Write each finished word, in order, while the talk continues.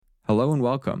Hello and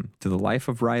welcome to The Life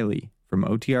of Riley from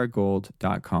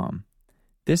OTRGold.com.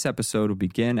 This episode will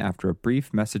begin after a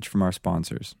brief message from our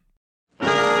sponsors.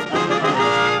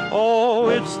 Oh,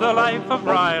 it's the life of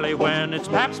Riley when it's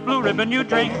Pabst Blue Ribbon you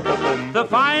drink. The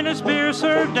finest beer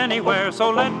served anywhere, so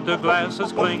let the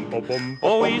glasses clink.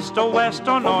 Oh, east or west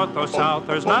or north or south,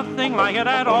 there's nothing like it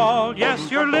at all.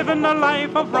 Yes, you're living the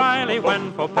life of Riley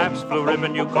when for Pabst Blue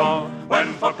Ribbon you call.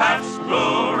 When for Pabst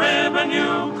Blue Ribbon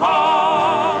you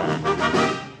call.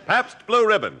 Pabst Blue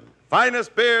Ribbon,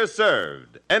 finest beer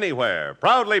served anywhere,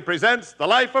 proudly presents The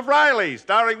Life of Riley,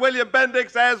 starring William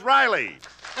Bendix as Riley.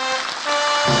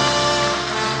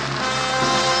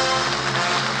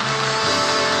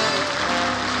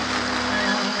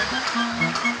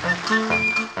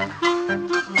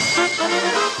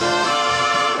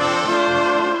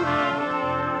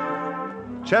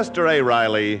 Chester A.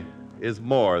 Riley is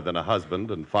more than a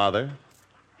husband and father.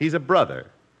 He's a brother,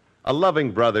 a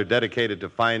loving brother dedicated to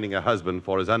finding a husband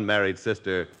for his unmarried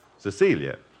sister,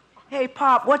 Cecilia. Hey,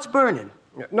 Pop, what's burning?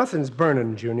 Nothing's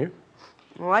burning, Junior.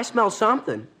 Well, I smell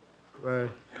something.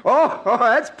 Oh,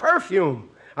 that's perfume.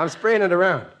 I'm spraying it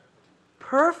around.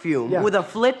 Perfume? Yeah. With a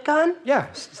flit gun?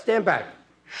 Yeah, stand back.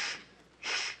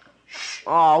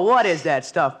 Oh, what is that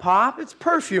stuff, Pop? It's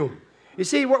perfume. You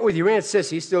see, what with your Aunt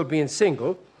Cissie still being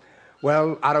single,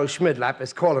 well, Otto Schmidlap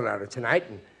is calling on her tonight,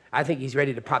 and I think he's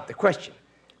ready to pop the question.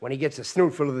 When he gets a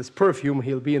snootful of this perfume,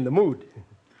 he'll be in the mood.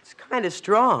 It's kind of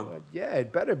strong. Yeah,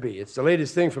 it better be. It's the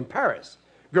latest thing from Paris.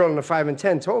 Girl in the 5 and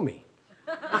 10 told me.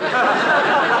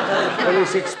 And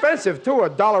it's expensive, too,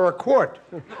 $1 a quart.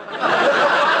 Stand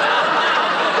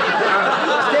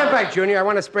back, Junior. I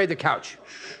want to spray the couch.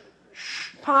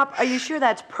 Pop, are you sure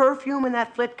that's perfume in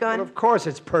that flit gun? Well, of course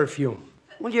it's perfume.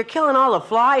 Well, you're killing all the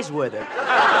flies with it.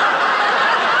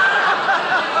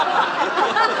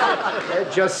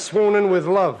 They're just swooning with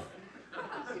love.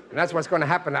 And that's what's going to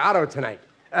happen to Otto tonight.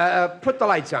 Put the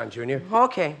lights on, Junior.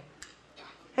 Okay.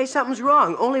 Hey, something's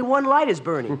wrong. Only one light is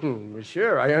burning. Well,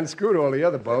 sure, I unscrewed all the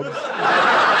other bulbs.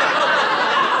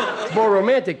 It's more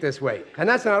romantic this way. And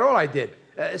that's not all I did.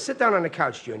 Sit down on the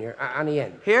couch, Junior, on the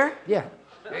end. Here? Yeah.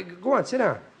 Go on, sit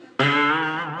down.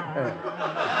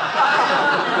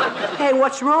 Hey,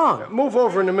 what's wrong? Move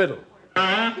over in the middle.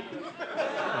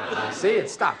 See, it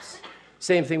stops.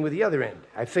 Same thing with the other end.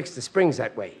 I fixed the springs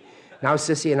that way. Now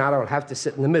Cissie and Otto will have to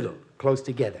sit in the middle, close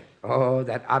together. Oh,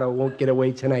 that Otto won't get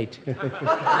away tonight. But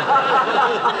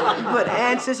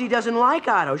Aunt Cissie doesn't like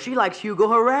Otto. She likes Hugo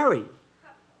Harari.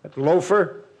 That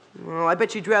loafer? Oh, I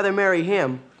bet you'd rather marry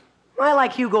him. I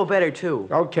like Hugo better, too.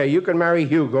 Okay, you can marry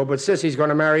Hugo, but Cissie's going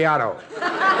to marry Otto.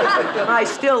 I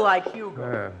still like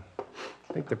Hugo.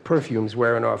 I think the perfume's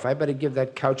wearing off. I better give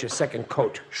that couch a second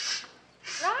coat.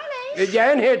 Riley?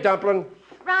 Yeah, in here, Dumpling.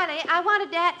 Riley, I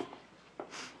wanted that.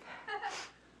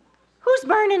 Who's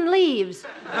burning leaves?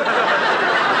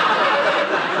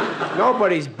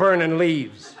 Nobody's burning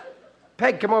leaves.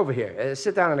 Peg, come over here.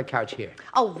 Sit down on the couch here.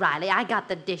 Oh, Riley, I got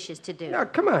the dishes to do. No,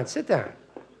 come on, sit down.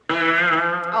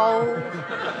 Oh,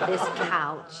 this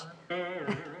couch.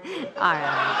 All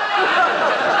right.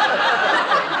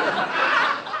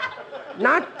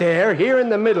 Not there, here in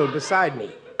the middle, beside me.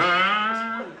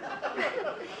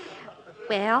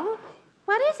 Well,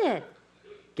 what is it?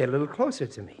 Get a little closer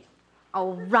to me.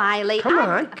 Oh, Riley. Come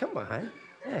on.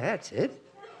 Yeah, that's it.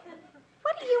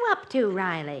 What are you up to,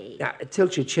 Riley? Now,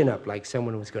 tilt your chin up like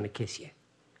someone was going to kiss you.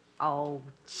 Oh,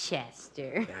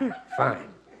 Chester.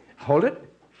 Fine. Hold it.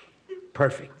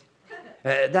 Perfect.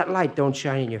 That light don't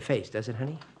shine in your face, does it,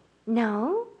 honey?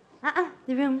 No.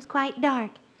 The room's quite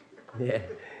dark. Yeah,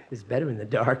 it's better in the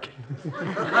dark.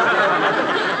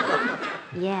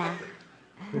 Yeah.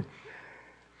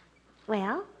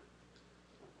 Well?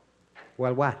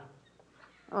 Well, what?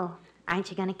 Oh, aren't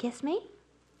you going to kiss me?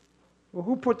 Well,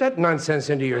 who put that nonsense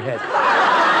into your head?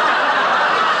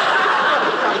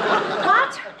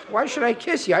 What? Why should I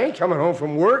kiss you? I ain't coming home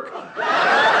from work.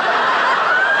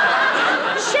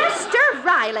 Chester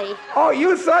Riley. Oh,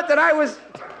 you thought that I was...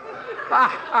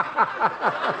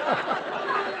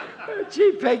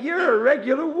 Gee, Peg, you're a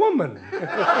regular woman.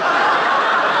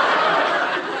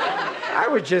 I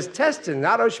was just testing.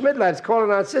 Otto Schmidlap's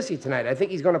calling on Cissie tonight. I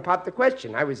think he's going to pop the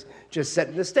question. I was just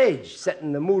setting the stage,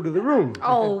 setting the mood of the room.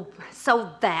 Oh, so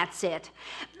that's it.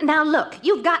 Now, look,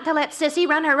 you've got to let Cissie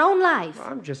run her own life.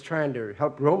 I'm just trying to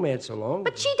help romance along.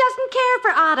 But she doesn't care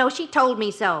for Otto. She told me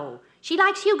so. She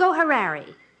likes Hugo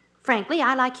Harari. Frankly,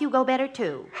 I like Hugo better,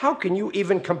 too. How can you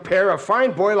even compare a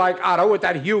fine boy like Otto with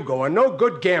that Hugo, a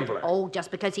no-good gambler? Oh,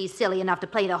 just because he's silly enough to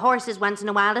play the horses once in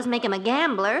a while doesn't make him a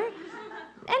gambler.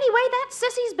 Anyway, that's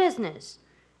Cissie's business.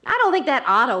 I don't think that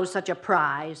Otto's such a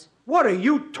prize. What are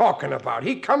you talking about?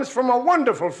 He comes from a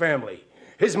wonderful family.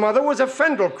 His mother was a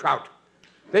Fendelkraut.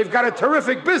 They've got a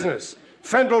terrific business.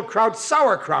 Fendelkraut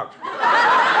sauerkraut.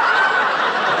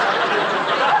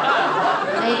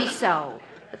 Maybe so.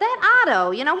 But that Otto,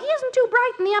 he isn't too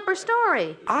bright in the upper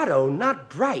story. Otto, not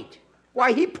bright.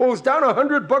 Why, he pulls down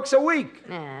 $100 a week.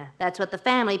 Yeah, that's what the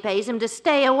family pays him to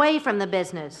stay away from the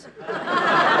business.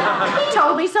 He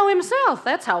told me so himself.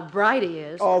 That's how bright he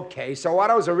is. Okay, so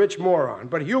Otto's a rich moron,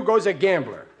 but Hugo's a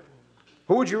gambler.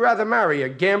 Who would you rather marry, a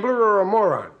gambler or a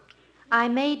moron? I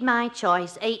made my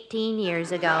choice 18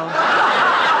 years ago.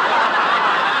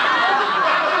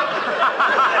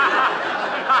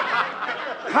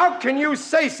 How can you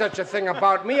say such a thing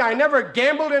about me? I never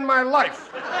gambled in my life.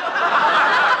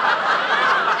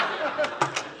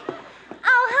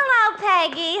 Oh, hello,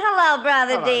 Peggy. Hello,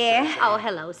 brother dear. Oh,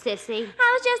 hello, Cissie.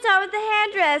 I was just over at the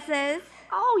hairdresser's.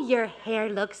 Oh, your hair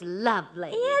looks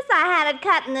lovely. Yes, I had it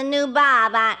cut in the new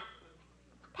bob.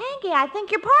 Peggy, I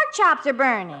think your pork chops are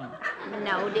burning.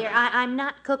 No, dear, I'm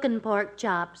not cooking pork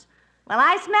chops. Well,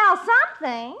 I smell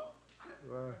something.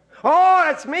 Oh,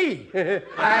 that's me.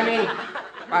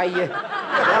 I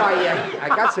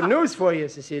got some news for you,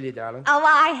 Cecilia, darling. Oh,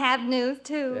 I have news,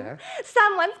 too. Yeah?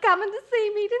 Someone's coming to see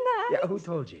me tonight. Yeah, who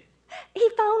told you? He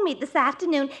phoned me this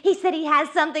afternoon. He said he has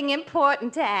something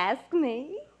important to ask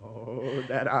me. Oh,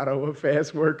 that Otto, a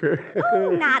fast worker.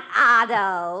 Oh, not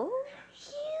Otto.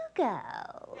 Hugo.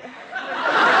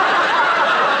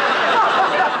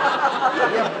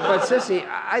 Yeah, but, Sissy,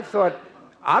 I thought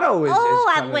Otto is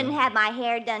I coming. wouldn't have my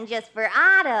hair done just for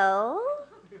Otto.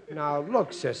 Now,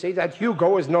 look, Sissy, that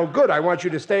Hugo is no good. I want you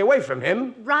to stay away from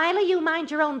him. Riley, you mind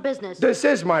your own business. This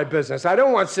is my business. I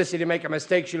don't want Sissy to make a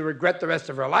mistake she'll regret the rest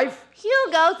of her life.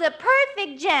 Hugo's a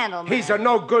perfect gentleman. He's a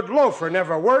no-good loafer,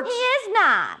 never works. He is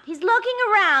not. He's looking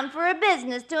around for a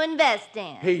business to invest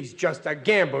in. He's just a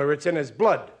gambler. It's in his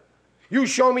blood. You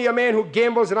show me a man who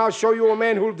gambles, and I'll show you a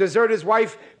man who'll desert his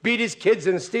wife, beat his kids,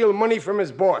 and steal money from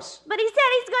his boss. But he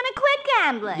said he's going to quit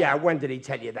gambling. Yeah, when did he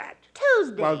tell you that?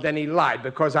 Tuesday. Well, then he lied,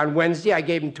 because on Wednesday I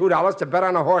gave him $2 to bet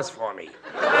on a horse for me.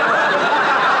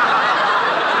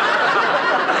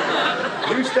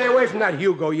 You stay away from that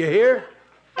Hugo, you hear?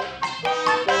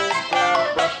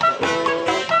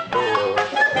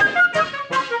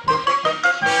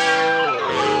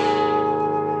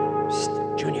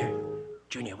 Psst,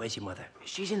 Junior, where's your mother?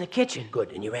 She's in the kitchen.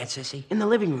 Good, and your Aunt Sissy? In the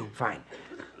living room. Fine.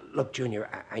 Look, Junior,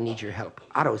 I need your help.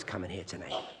 Otto's coming here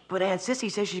tonight. But Aunt Cissie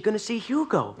says she's going to see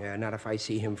Hugo. Yeah, not if I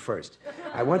see him first.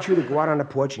 I want you to go out on the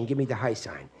porch and give me the high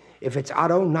sign. If it's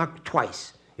Otto, knock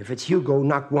twice. If it's Hugo,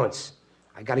 knock once.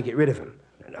 I got to get rid of him.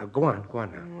 Now, go on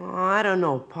now. Oh, I don't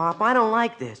know, Pop. I don't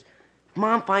like this. If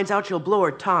Mom finds out, she'll blow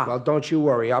her top. Well, don't you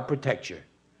worry. I'll protect you.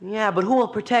 Yeah, but who will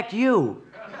protect you?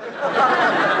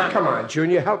 Come on,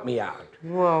 Junior, help me out.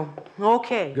 Well,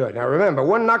 okay. Good. Now, remember,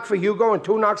 1 knock for Hugo and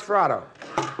 2 knocks for Otto.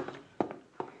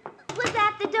 Was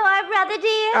that the door, brother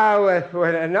dear?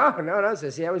 No,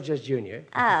 Sissy. That was just Junior.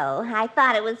 Oh, I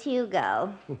thought it was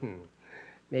Hugo.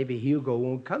 Maybe Hugo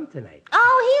won't come tonight.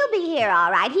 Oh, he'll be here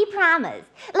all right. He promised.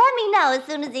 Let me know as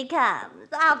soon as he comes.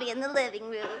 I'll be in the living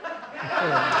room.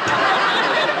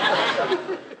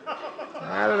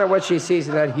 I don't know what she sees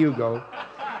in that Hugo.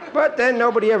 But then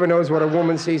nobody ever knows what a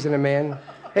woman sees in a man.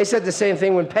 They said the same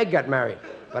thing when Peg got married.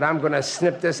 But I'm going to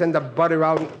snip this end of butter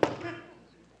out.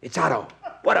 It's Otto.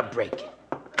 What a break.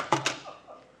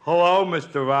 Hello,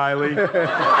 Mr. Riley.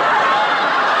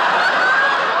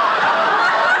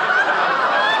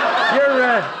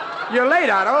 You're late,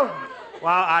 Otto.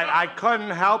 Well, I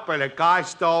couldn't help it. A guy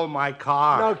stole my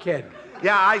car. No kidding.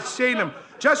 Yeah, I seen him.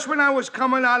 Just when I was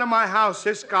coming out of my house,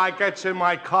 this guy gets in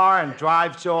my car and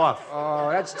drives off. Oh,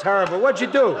 that's terrible. What'd you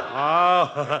do?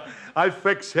 Oh, I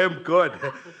fixed him good.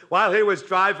 While he was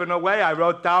driving away, I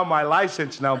wrote down my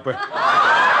license number. Well,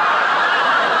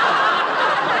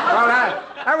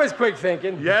 that was quick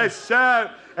thinking. Yes,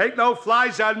 sir. Ain't no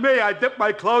flies on me. I dip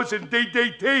my clothes in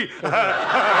DDT.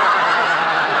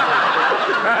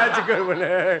 That's a good one.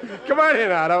 Come on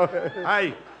in, Otto.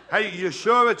 Hey, you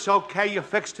sure it's okay you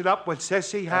fixed it up with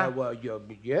Cissie, huh?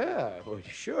 Yeah. Well,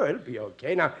 sure, it'll be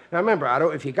okay. Now, remember,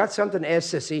 Otto, if you got something to ask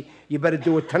Cissie, you better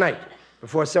do it tonight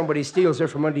before somebody steals her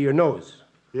from under your nose.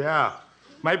 Yeah.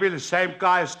 Maybe the same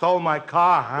guy who stole my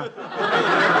car,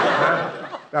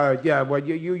 huh? Yeah, well,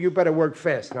 you better work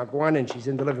fast. Now, go on in. She's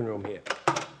in the living room here.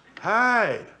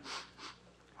 Hey,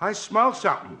 I smell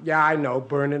something. Yeah, I know,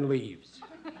 burning leaves.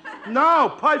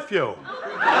 No, perfume.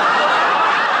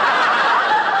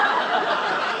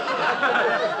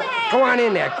 Go on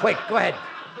in there, quick. Go ahead.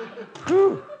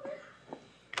 Whew.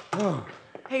 Oh.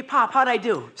 Hey, Pop, how'd I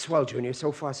do? Swell, Junior.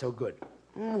 So far, so good.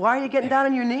 Why are you getting down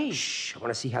on your knees? Shh, I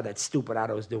want to see how that stupid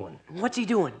Otto's doing. What's he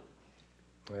doing?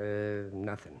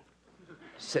 Nothing.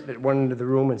 Sitting at one end of the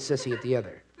room and Cissie at the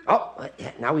other. Oh,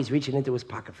 yeah, now he's reaching into his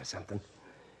pocket for something.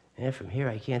 And from here,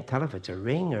 I can't tell if it's a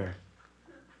ring or...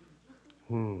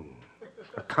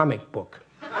 a comic book.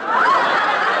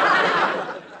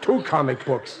 2 comic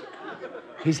books.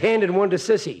 He's handing one to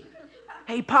Cissie.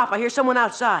 Hey, Pop, I hear someone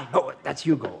outside. Oh, that's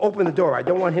Hugo. Open the door. I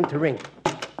don't want him to ring.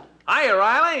 Hiya,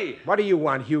 Riley. What do you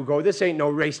want, Hugo? This ain't no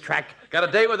racetrack. Got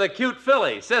a date with a cute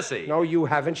filly, Cissie. No, you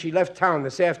haven't. She left town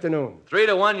this afternoon.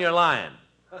 3-1, you're lying.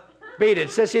 Beat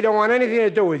it. Cissie don't want anything to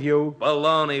do with you.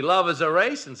 Baloney. Love is a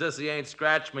race, and Cissie ain't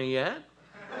scratched me yet.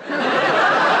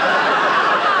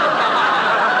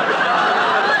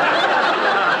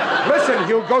 Listen,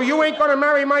 Hugo, you ain't gonna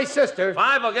marry my sister.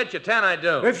 5 will get you, 10 I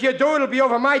do. If you do, it'll be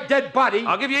over my dead body.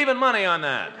 I'll give you even money on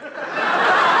that.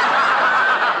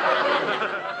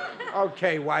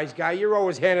 Okay, wise guy, you're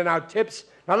always handing out tips.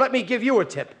 Now let me give you a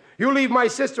tip. You leave my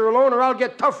sister alone or I'll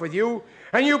get tough with you.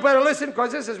 And you better listen,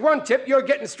 because this is one tip you're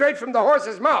getting straight from the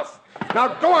horse's mouth. Now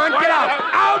go on, get out.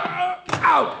 Out!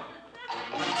 Out!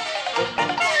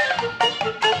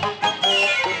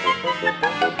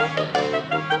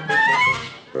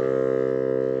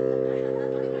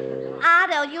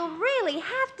 Otto, you really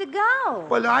have to go.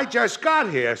 Well, I just got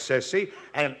here, Cissie,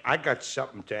 and I got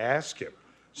something to ask you.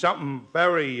 Something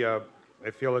very,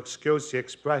 if you'll excuse the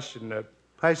expression,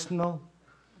 personal.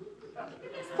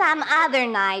 Some other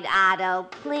night, Otto,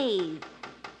 please.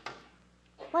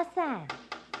 What's that?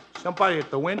 Somebody at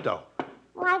the window.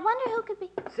 Well, I wonder who could be.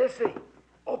 Sissy,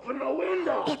 open the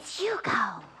window. It's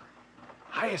Hugo.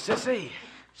 Hiya, Sissy.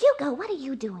 Hugo, what are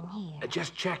you doing here?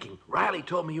 Just checking. Riley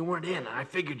told me you weren't in, and I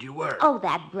figured you were. Oh,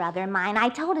 that brother of mine. I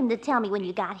told him to tell me when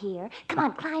you got here. Come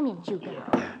on, climb in, Hugo.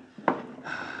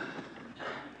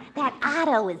 That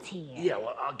Otto is here. Yeah,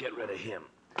 well, I'll get rid of him.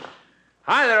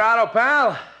 Hi there, Otto,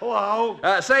 pal. Hello.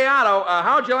 Say, Otto,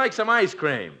 how'd you like some ice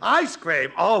cream? Ice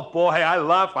cream? Oh, boy, I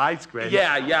love ice cream.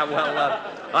 Yeah, well,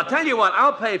 I'll tell you what,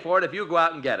 I'll pay for it if you go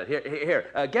out and get it. Here,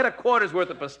 get a quarter's worth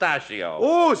of pistachio.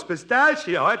 Ooh, it's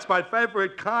pistachio. That's my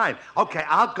favorite kind. Okay,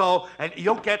 I'll go, and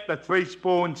you'll get the 3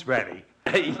 spoons ready.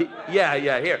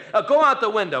 Yeah, here. Go out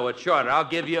the window, it's shorter. I'll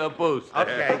give you a boost.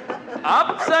 Okay.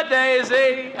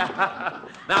 Ups-a-daisy.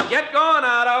 Now get going,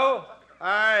 Otto.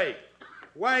 Hey,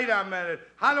 wait a minute.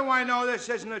 How do I know this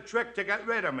isn't a trick to get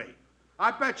rid of me? I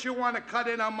bet you want to cut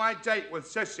in on my date with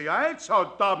Cissie. I ain't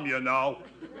so dumb, you know.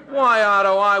 Why,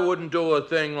 Otto, I wouldn't do a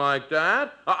thing like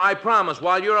that. I promise,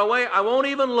 while you're away, I won't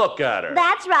even look at her.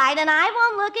 That's right, and I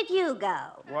won't look at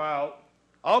Hugo. Well,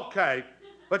 okay.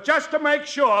 But just to make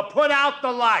sure, put out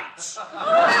the lights.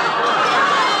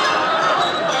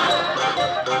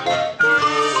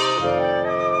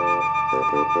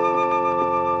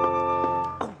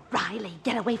 Oh, Riley,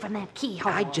 get away from that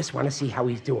keyhole. I just want to see how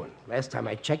he's doing. Last time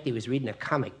I checked, he was reading a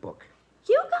comic book.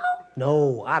 Hugo?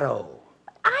 No, Otto.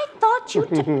 I thought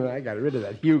you... I got rid of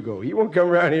that Hugo. He won't come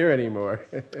around here anymore.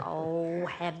 Oh,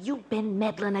 have you been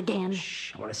meddling again?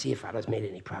 Shh, I want to see if Otto's made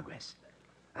any progress.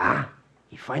 Ah,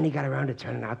 he finally got around to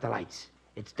turning out the lights.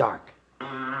 It's dark.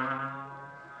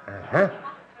 Uh-huh.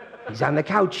 He's on the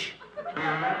couch.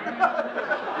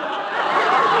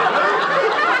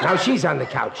 Now she's on the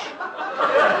couch.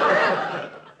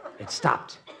 It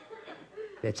stopped.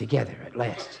 They're together at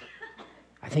last.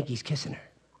 I think he's kissing her.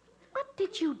 What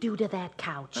did you do to that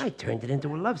couch? I turned it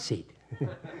into a love seat.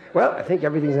 Well, I think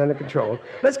everything's under control.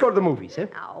 Let's go to the movies, huh?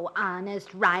 Oh,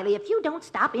 honest, Riley, if you don't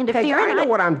stop Hey, interfering... I know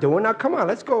what I'm doing. Now, come on,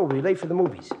 let's go. We're late for the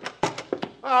movies.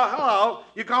 Oh, hello.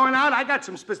 You going out? I got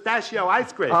some pistachio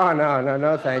ice cream. Oh,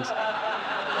 no, thanks.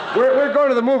 We're going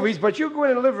to the movies, but you go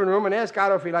in the living room and ask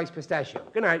Otto if he likes pistachio.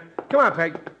 Good night. Come on,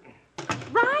 Peg.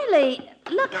 Riley,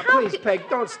 look Now, how... please, Peg,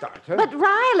 don't start, huh? But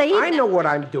Riley... I know what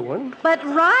I'm doing. But If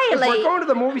Riley... we're going to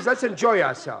the movies, let's enjoy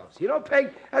ourselves. You know,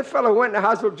 Peg, that fellow went in the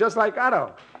house looked just like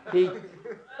Otto. He... Wait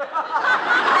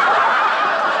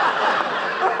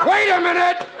a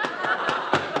minute!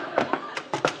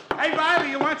 Hey, Riley,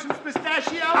 you want some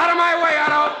pistachio? Out of my way,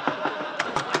 Otto!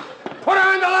 Put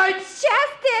on the lights!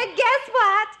 Chester, guess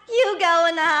what? Hugo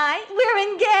and I, we're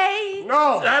engaged.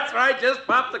 No! That's right, just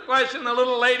popped the question. The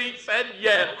little lady said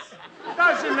yes.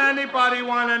 Doesn't anybody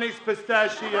want any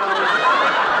pistachio?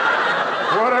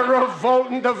 What a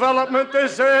revolting development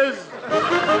this is!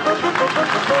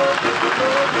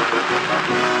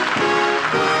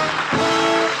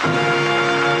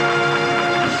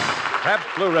 Pabst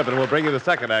Blue Ribbon will bring you the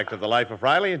second act of The Life of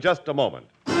Riley in just a moment.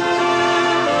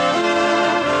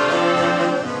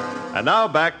 And now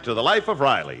back to The Life of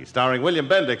Riley, starring William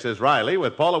Bendix as Riley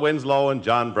with Paula Winslow and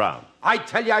John Brown. I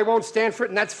tell you I won't stand for it,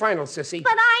 and that's final, Cissie.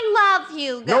 But I love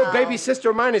Hugo. No baby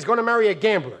sister of mine is going to marry a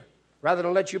gambler. Rather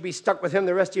than let you be stuck with him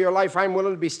the rest of your life, I'm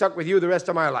willing to be stuck with you the rest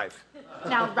of my life.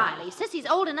 Now, Riley, Sissie's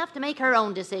old enough to make her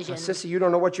own decision. Sissy, you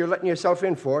don't know what you're letting yourself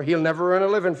in for. He'll never earn a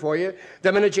living for you.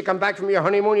 The minute you come back from your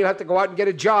honeymoon, you'll have to go out and get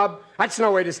a job. That's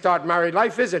no way to start married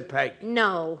life, is it, Peg?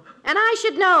 No. And I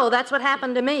should know. That's what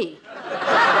happened to me.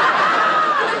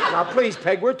 Now, please,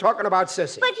 Peg, we're talking about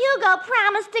Sissy. But Hugo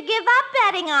promised to give up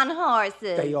betting on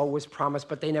horses. They always promise,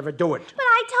 but they never do it. But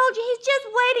I told you he's just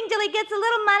waiting till he gets a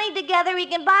little money together he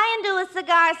can buy into a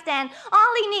cigar stand.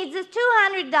 All he needs is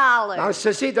 $200. Now,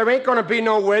 Sissy, there ain't going to be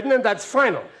no wedding, and that's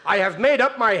final. I have made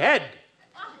up my head.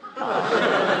 Chester,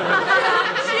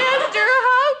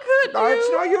 how could No, it's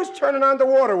no use turning on the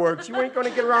waterworks. You ain't going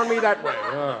to get around me that way.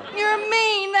 You're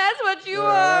mean, that's what you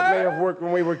That are. may have worked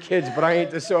when we were kids, but I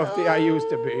ain't the softy I used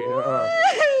to be.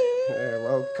 Yeah,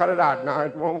 well, cut it out now.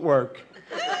 It won't work.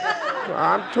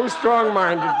 I'm too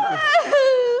strong-minded.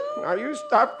 Now, you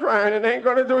stop crying. It ain't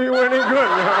going to do you any good.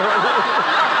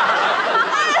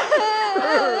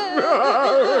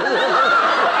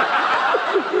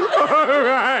 All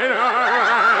right.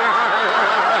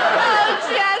 Oh,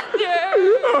 Chester.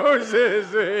 Oh,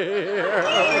 Sissy.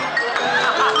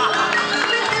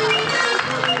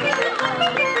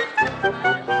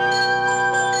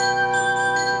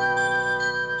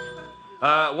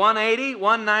 180,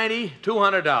 190,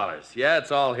 $200. Yeah,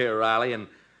 it's all here, Riley. And,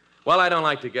 well, I don't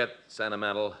like to get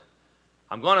sentimental.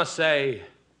 I'm going to say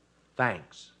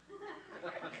thanks.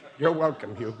 You're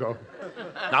welcome, Hugo.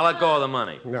 Now let go of the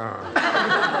money. No.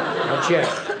 Not yet.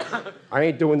 I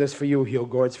ain't doing this for you,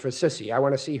 Hugo. It's for Sissy. I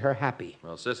want to see her happy.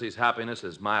 Well, Sissy's happiness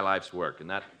is my life's work, and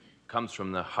that comes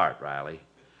from the heart, Riley.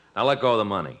 Now let go of the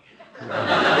money. Not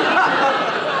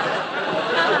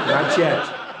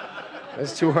yet.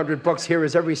 This $200 here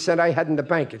is every cent I had in the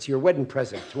bank. It's your wedding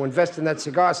present to invest in that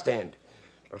cigar stand.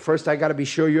 But first, I got to be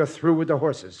sure you're through with the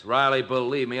horses. Riley,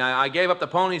 believe me, I gave up the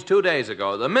ponies 2 days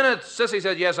ago. The minute Sissy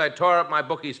said yes, I tore up my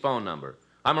bookie's phone number.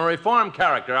 I'm a reformed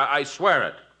character. I swear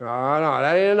it. Oh, no,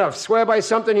 that ain't enough. Swear by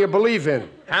something you believe in.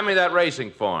 Hand me that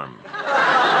racing form. What?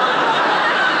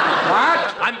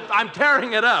 I'm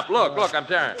tearing it up. Look, I'm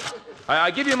tearing it.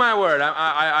 I give you my word.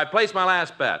 I placed my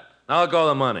last bet. Now let go of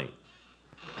the money.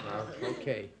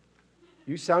 Okay.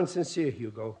 You sound sincere,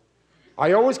 Hugo.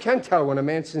 I always can tell when a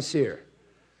man's sincere.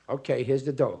 Okay, here's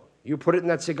the dough. You put it in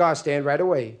that cigar stand right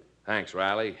away. Thanks,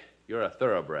 Riley. You're a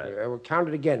thoroughbred. We'll count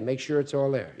it again. Make sure it's all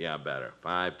there. Yeah, better.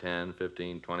 5, 10,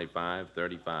 15, 25,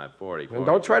 35, 40, 40. And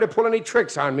don't try to pull any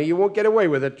tricks on me. You won't get away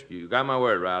with it. You got my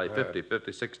word, Riley. 50,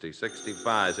 50, 60,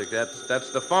 65.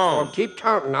 That's the phone. Oh, keep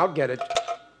counting. I'll get it.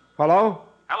 Hello?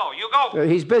 Hello, Hugo?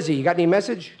 He's busy. You got any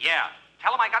message? Yeah.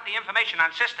 Tell him I got the information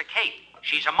on Sister Kate.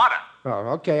 She's a mother. Oh,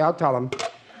 okay. I'll tell him.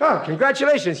 Oh,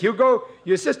 congratulations, Hugo.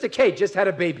 Your sister Kate just had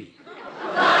a baby.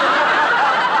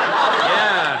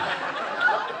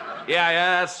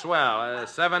 Yeah, that's swell.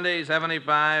 70,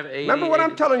 75, 80... Remember what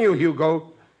 80. I'm telling you,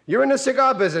 Hugo. You're in the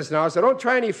cigar business now, so don't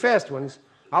try any fast ones.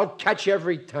 I'll catch you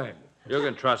every time. You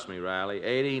can trust me, Riley.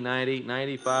 80, 90,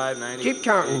 95, 90... Keep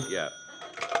counting. Yeah.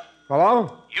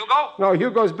 Hello? Hugo? No,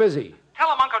 Hugo's busy.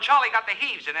 Tell him Uncle Charlie got the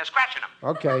heaves and they're scratching him.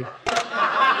 Okay.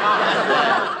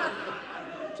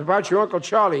 It's about your Uncle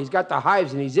Charlie. He's got the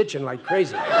hives and he's itching like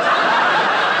crazy.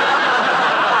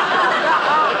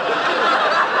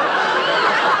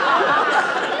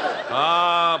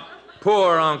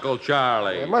 Poor Uncle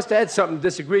Charlie. I must have had something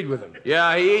disagreed with him.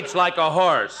 Yeah, he eats like a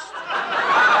horse.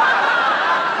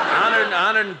 100,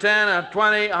 110,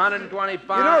 120,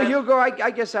 125. You know, Hugo,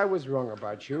 I guess I was wrong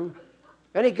about you.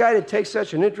 Any guy that takes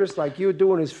such an interest like you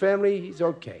do in his family, he's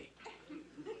okay.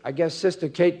 I guess Sister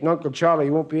Kate and Uncle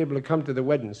Charlie won't be able to come to the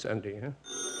wedding Sunday, huh?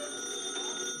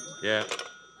 Yeah.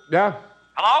 Yeah?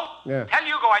 Hello? Yeah. Tell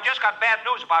Hugo I just got bad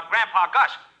news about Grandpa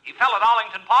Gus. He fell at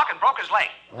Arlington Park and broke his leg.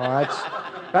 Oh,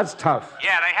 that's tough.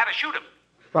 Yeah, they had to shoot him.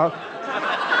 Well,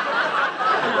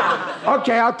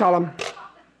 okay, I'll tell him.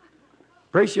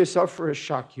 Brace yourself for a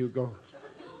shock, Hugo.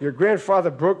 Your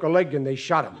grandfather broke a leg and they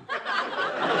shot him.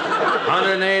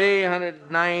 180,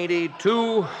 190,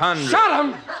 200. Shot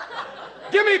him!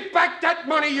 Give me back that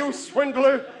money, you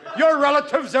swindler! Your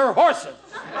relatives are horses!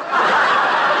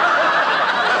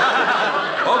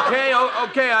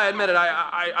 Okay, I admit it.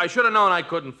 I should have known I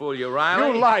couldn't fool you,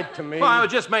 Riley. You lied to me. Well, I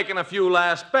was just making a few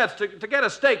last bets to get a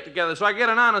stake together so I get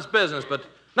an honest business. But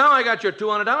now I got your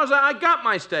 $200. I got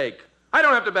my stake. I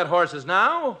don't have to bet horses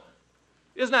now.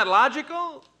 Isn't that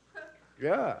logical?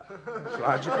 Yeah, it's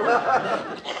logical.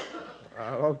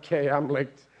 Okay, I'm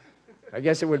licked. I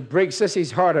guess it would break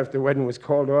Sissy's heart if the wedding was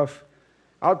called off.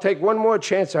 I'll take one more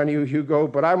chance on you, Hugo,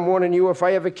 but I'm warning you, if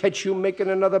I ever catch you making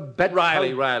another bet...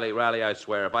 Riley, I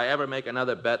swear, if I ever make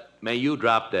another bet, may you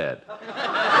drop dead.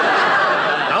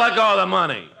 Now let go of the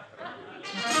money.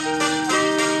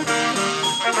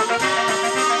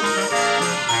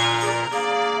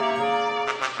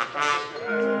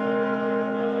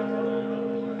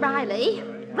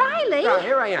 Riley? Yeah,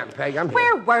 here I am, Peg. I'm here.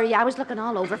 Where were you? I was looking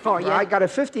all over for you. I got a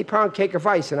 50-pound cake of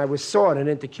ice, and I was sawing it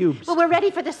into cubes. Well, we're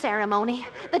ready for the ceremony.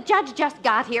 The judge just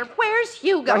got here. Where's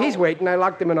Hugo? He's waiting. I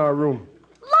locked him in our room.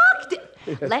 Locked?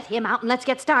 Let him out and let's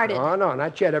get started. Oh, no,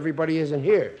 not yet. Everybody isn't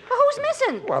here. Well, who's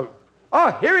missing? Well,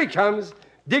 here he comes.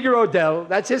 Digger Odell.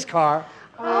 That's his car.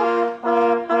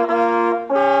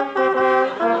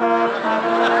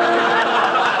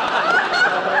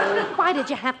 Why did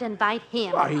you have to invite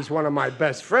him? Well, he's one of my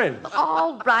best friends.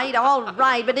 All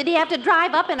right. But did he have to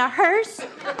drive up in a hearse?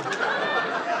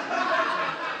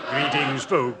 Greetings,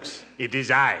 folks. It is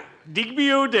I,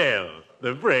 Digby Odell,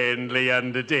 the friendly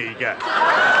undertaker.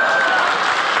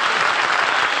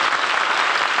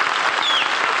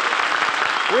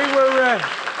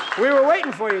 We were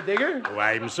waiting for you, Digger. Oh,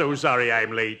 I'm so sorry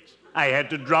I'm late. I had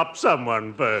to drop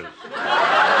someone first.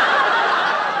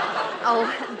 Oh,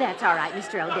 that's all right,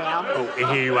 Mr. Odell. Oh,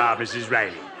 here you are, Mrs.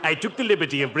 Riley. I took the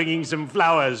liberty of bringing some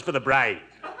flowers for the bride.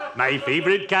 My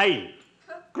favorite kind.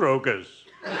 Crocus.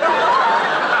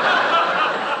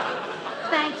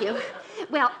 Thank you.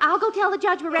 Well, I'll go tell the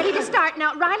judge we're ready to start.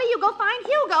 Now, Riley, you go find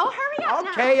Hugo. Hurry up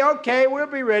now. Okay, we'll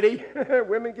be ready.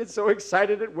 Women get so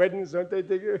excited at weddings, don't they,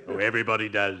 Digger? Oh, everybody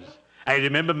does. I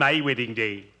remember my wedding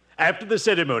day. After the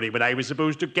ceremony, when I was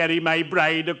supposed to carry my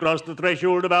bride across the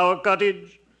threshold of our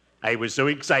cottage, I was so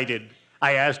excited,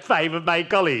 I asked 5 of my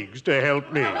colleagues to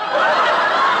help me.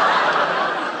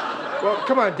 Well,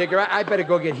 come on, Digger. I better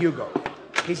go get Hugo.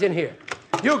 He's in here.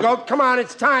 Hugo, come on,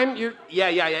 it's time. Yeah,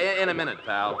 in a minute,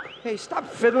 pal. Hey, stop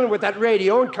fiddling with that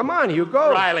radio and come on,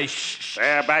 Hugo. Riley, shh.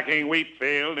 They're backing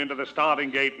Wheatfield into the starting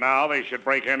gate now. They should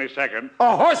break any second.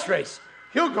 A horse race.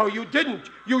 Hugo, you didn't.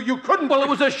 You couldn't. Well, it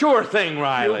was a sure thing,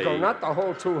 Riley. Hugo, not the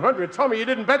whole 200. Tell me you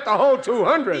didn't bet the whole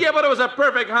 200. Yeah, but it was a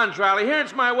perfect hunch, Riley. Here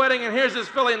it's my wedding, and here's this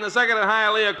filly in the second in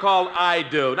Hialeah called I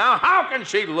Do. Now, how can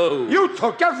she lose? You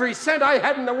took every cent I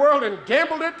had in the world and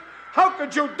gambled it? How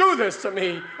could you do this to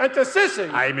me and to Cissie?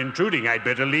 I'm intruding. I'd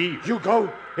better leave.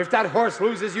 Hugo, if that horse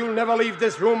loses, you'll never leave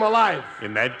this room alive.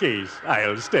 In that case,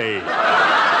 I'll stay.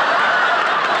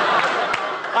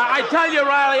 I tell you,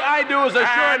 Riley, I Do is a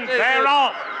short... And they're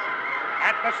off.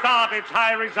 At the start, it's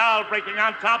High Resolve breaking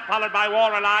on top, followed by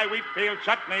Warrelai, Wheatfield,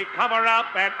 Chutney, Cover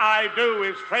Up, and I Do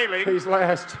is trailing. He's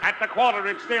last. At the quarter,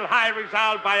 it's still High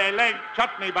Resolve by a length,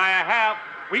 Chutney by a half,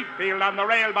 Wheatfield on the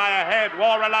rail by a head,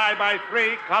 Warrelai by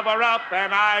 3, Cover Up,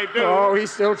 and I Do. Oh,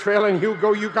 he's still trailing,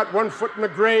 Hugo. You got one foot in the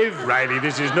grave. Riley,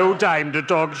 this is no time to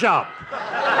talk shop.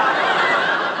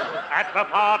 At the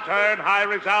far turn, High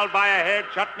Resolve by a head,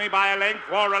 Chutney by a length,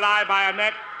 Warrelai by a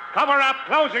neck, Cover Up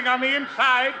closing on the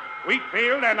inside,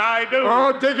 Wheatfield and I Do.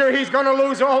 Oh, Digger, he's going to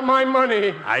lose all my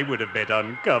money. I would have bet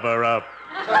on Cover Up.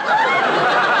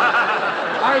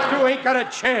 I Do ain't got a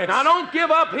chance. Now, don't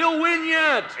give up. He'll win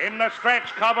yet. In the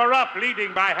stretch, Cover Up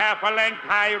leading by half a length,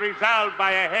 High Resolve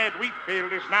by a head,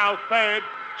 Wheatfield is now third,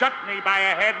 Chutney by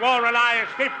a head, Warrelai is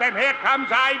fifth, and here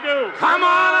comes I Do. Come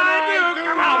on, I Do,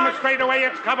 come Down on. the straightaway,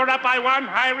 it's Cover Up by 1,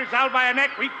 High Resolve by a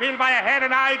neck, Wheatfield by a head,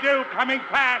 and I Do coming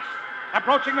fast.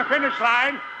 Approaching the finish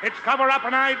line, it's Cover Up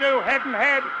and I Do, head and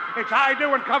head. It's I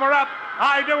Do and Cover Up,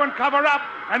 I Do and Cover Up,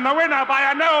 and the winner by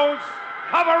a nose,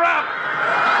 Cover Up.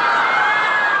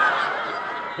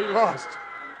 He lost.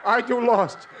 I Do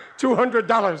lost.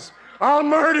 $200. I'll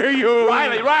murder you.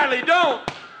 Riley, don't.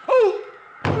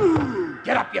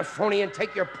 Get up, you phony, and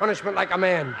take your punishment like a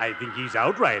man. I think he's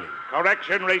out, Riley.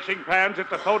 Correction, racing fans,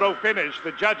 it's a photo finish.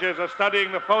 The judges are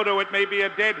studying the photo. It may be a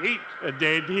dead heat. A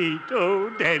dead heat. Oh,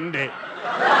 dandy.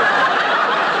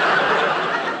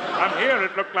 From here,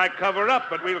 it looked like Cover Up,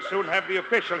 but we'll soon have the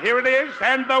official. Here it is,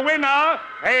 and the winner,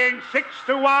 paying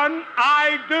 6-1,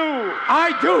 I Do.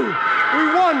 I Do.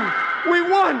 We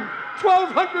won.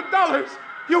 $1,200.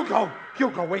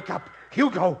 Hugo, wake up.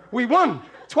 Hugo, we won.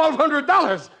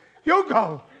 $1,200.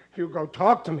 Hugo,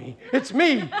 talk to me. It's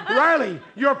me, Riley,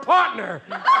 your partner.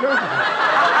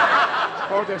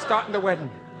 Oh, they're starting the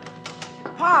wedding.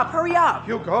 Pop, hurry up.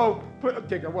 Hugo,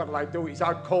 Digger, what'll I do? He's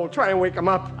out cold. Try and wake him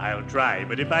up. I'll try,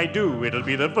 but if I do, it'll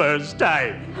be the first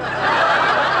time.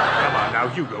 Come on now,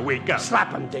 Hugo, wake up.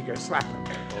 Slap him, Digger, slap him.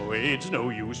 Oh, it's no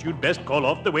use. You'd best call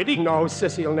off the wedding. No,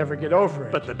 Cissie will never get over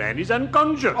it. But the man is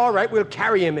unconscious. All right, we'll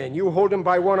carry him in. You hold him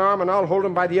by one arm, and I'll hold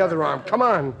him by the other arm. Come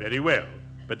on. Very well.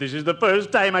 But this is the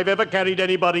first time I've ever carried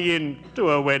anybody in to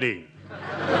a wedding.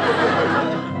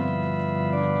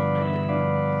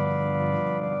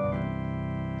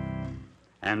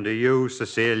 And do you,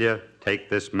 Cecilia, take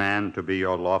this man to be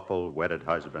your lawful wedded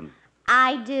husband?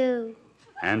 I do.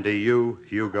 And do you,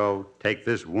 Hugo, take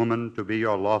this woman to be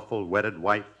your lawful wedded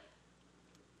wife?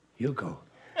 Hugo,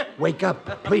 wake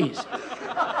up, please.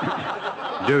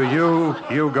 Do you,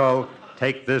 Hugo,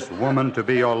 take this woman to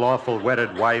be your lawful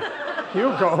wedded wife?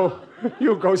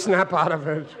 Hugo, snap out of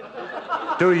it.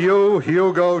 Do you,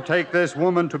 Hugo, take this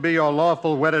woman to be your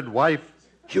lawful wedded wife?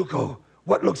 Hugo,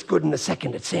 what looks good in the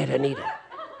second at Santa Anita?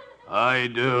 I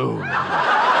do.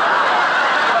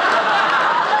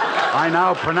 I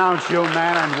now pronounce you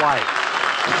man and wife.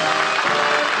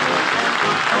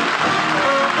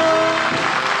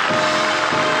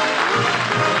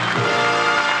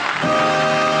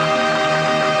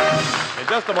 In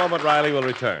just a moment, Riley will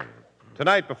return.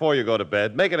 Tonight, before you go to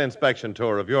bed, make an inspection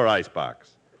tour of your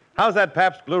icebox. How's that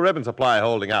Pabst Blue Ribbon supply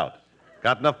holding out?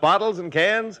 Got enough bottles and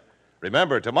cans?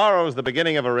 Remember, tomorrow's the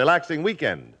beginning of a relaxing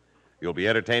weekend. You'll be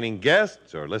entertaining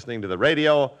guests or listening to the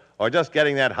radio or just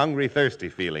getting that hungry, thirsty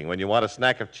feeling when you want a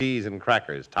snack of cheese and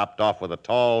crackers topped off with a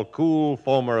tall, cool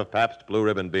foamer of Pabst Blue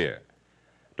Ribbon beer.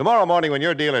 Tomorrow morning when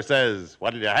your dealer says,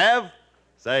 "What did you have?"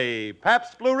 say,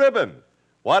 "Pabst Blue Ribbon.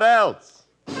 What else?"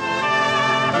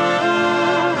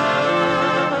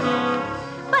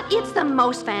 But it's the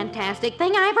most fantastic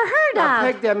thing I ever heard Now, of.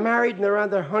 Peg, they're married and they're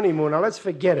on their honeymoon. Now, let's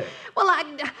forget it. Well, I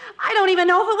don't even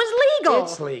know if it was legal.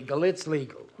 It's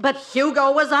legal. But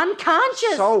Hugo was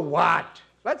unconscious. So what?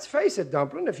 Let's face it,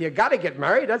 Dumpling, if you gotta get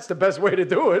married, that's the best way to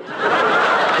do it.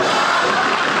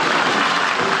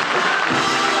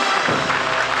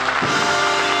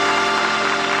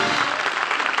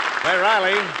 Hey,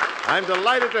 Riley, I'm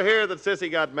delighted to hear that Cissie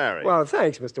got married. Well,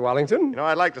 thanks, Mr. Wallington. You know,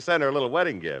 I'd like to send her a little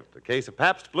wedding gift, a case of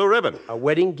Pabst Blue Ribbon. A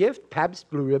wedding gift?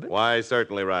 Pabst Blue Ribbon? Why,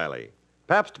 certainly, Riley.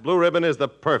 Pabst Blue Ribbon is the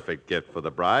perfect gift for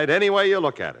the bride, any way you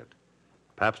look at it.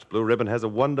 Pabst Blue Ribbon has a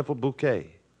wonderful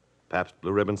bouquet. Pabst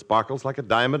Blue Ribbon sparkles like a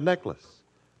diamond necklace.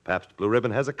 Pabst Blue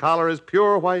Ribbon has a collar as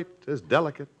pure white, as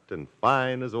delicate, and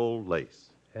fine as old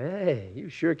lace. Hey, you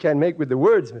sure can make with the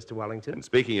words, Mr. Wallington. And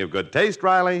speaking of good taste,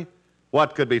 Riley,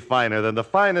 what could be finer than the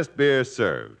finest beer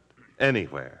served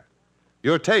anywhere?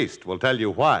 Your taste will tell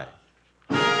you why.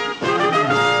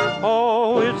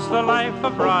 Oh, it's the life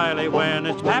of Riley when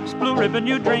it's Pabst Blue Ribbon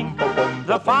you drink.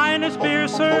 The finest beer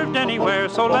served anywhere,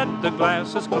 so let the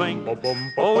glasses clink.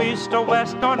 Oh, east or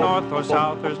west or north or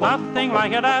south, there's nothing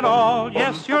like it at all.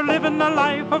 Yes, you're living the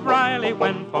life of Riley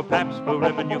when for Pabst Blue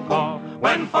Ribbon you call.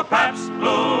 When for Pabst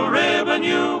Blue Ribbon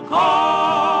you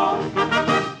call.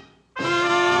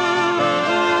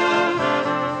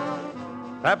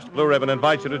 Pabst Blue Ribbon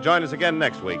invites you to join us again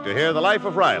next week to hear The Life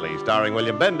of Riley, starring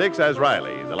William Bendix as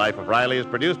Riley. The Life of Riley is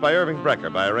produced by Irving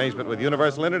Brecker by arrangement with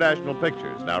Universal International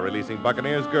Pictures, now releasing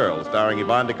Buccaneers Girl, starring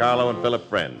Yvonne DiCarlo and Philip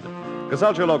Friend.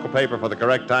 Consult your local paper for the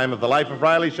correct time of The Life of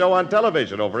Riley show on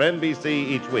television over NBC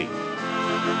each week.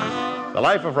 The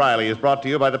Life of Riley is brought to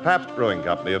you by the Pabst Brewing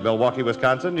Company of Milwaukee,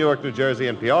 Wisconsin, Newark, New Jersey,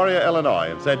 and Peoria,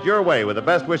 Illinois, and sent your way with the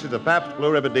best wishes of Pabst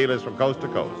Blue Ribbon dealers from coast to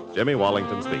coast. Jimmy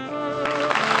Wallington speaking.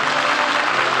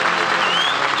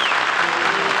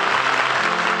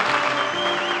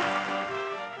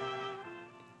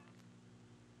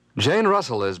 Jane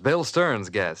Russell is Bill Stern's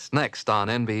guest, next on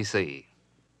NBC.